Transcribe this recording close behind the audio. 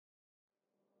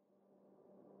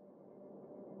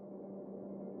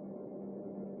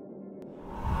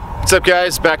What's up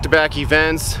guys, back-to-back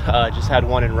events. Just had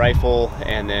one in Rifle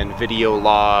and then video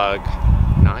log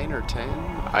 9 or 10,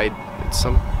 it's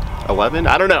some 11,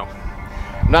 I don't know.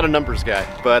 I'm not a numbers guy,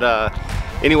 but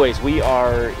anyways, we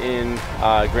are in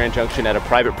Grand Junction at a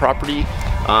private property.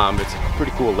 It's a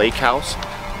pretty cool lake house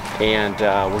and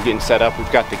we're getting set up. We've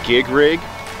got the gig rig,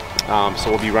 so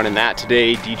we'll be running that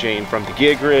today, DJing from the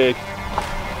gig rig,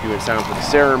 doing sound for the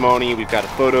ceremony. We've got a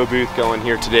photo booth going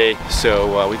here today,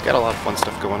 so we've got a lot of fun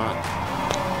stuff going on.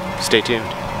 Stay tuned.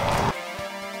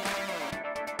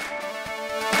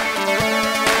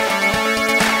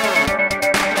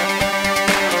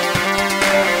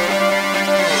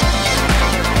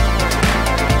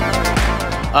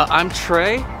 I'm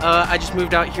Trey. I just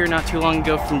moved out here not too long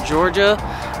ago from Georgia.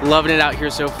 Loving it out here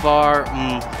so far.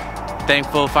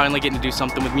 Thankful finally getting to do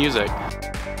something with music.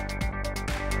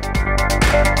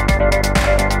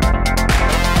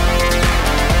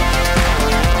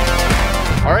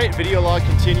 All right, video log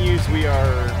continues. We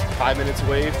are 5 minutes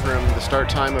away from the start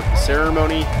time of the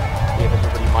ceremony. We have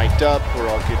everybody mic'd up. We're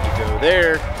all good to go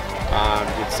there.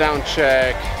 Did sound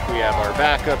check. We have our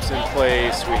backups in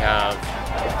place. We have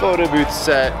the photo booth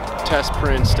set, test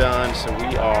prints done. So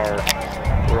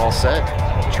we're all set.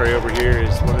 Trey over here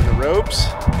is learning the ropes.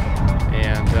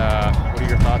 And what are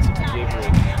your thoughts of the gig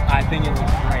rig? I think it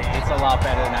looks great. It's a lot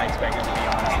better than I expected, to be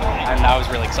honest. And I was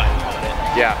really excited about it.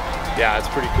 Yeah, it's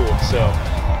pretty cool. So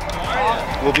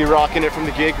we'll be rocking it from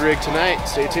the gig rig tonight.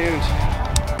 Stay tuned.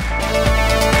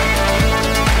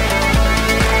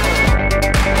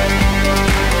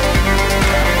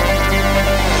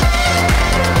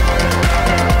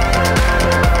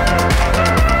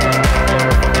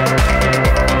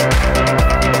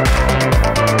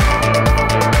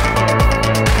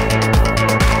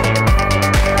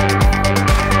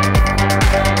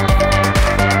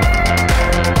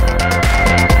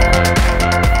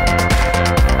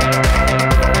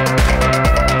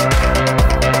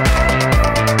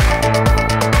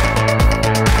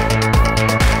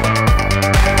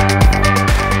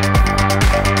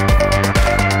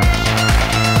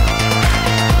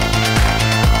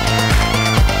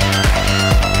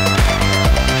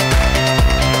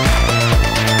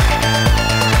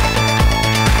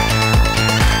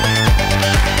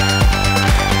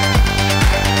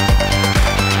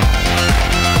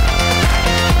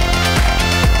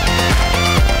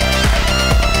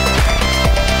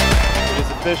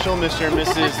 Official, Mr. and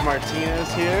Mrs. Martinez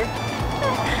here.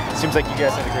 Seems like you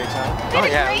guys had a great time. Oh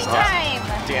yeah, it was awesome.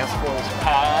 Dance floor was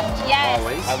packed. Yes.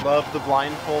 Always. I love the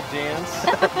blindfold dance.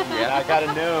 Yeah. I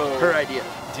gotta know. Her idea.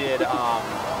 Did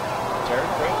Jared,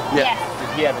 right? Yeah. Yes. Did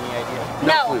he have any idea?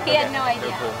 No, he had no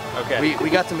idea. No clue. Okay. We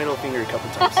got the middle finger a couple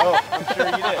times. Oh, I'm sure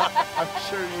you did. I'm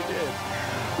sure you did.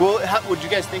 Well, what did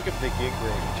you guys think of the gig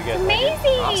rig? Did you guys amazing. Like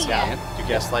it? Awesome. Yeah. Did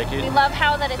you guys like it? We love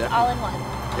how that it's all in one.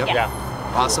 Yep. Yes. Yeah.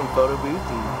 Awesome photo booth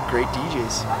and great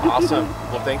DJs. Awesome.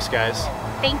 Well, thanks guys.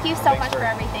 Thank you so much for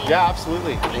everything. Yeah,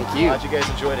 absolutely. Thank you. Glad you guys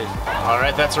enjoyed it. All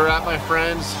right, that's a wrap, my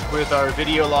friends, with our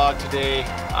video log today.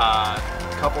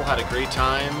 Couple had a great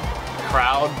time.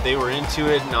 Crowd, they were into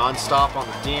it non-stop on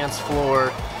the dance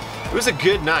floor. It was a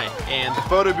good night, and the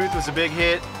photo booth was a big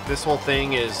hit. This whole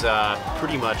thing is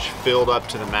pretty much filled up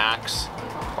to the max.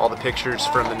 All the pictures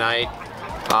from the night.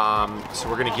 So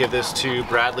we're gonna give this to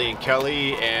Bradley and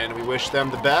Kelly, and we wish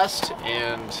them the best,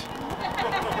 and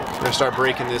we're gonna start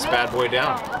breaking this bad boy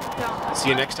down. See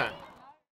you next time.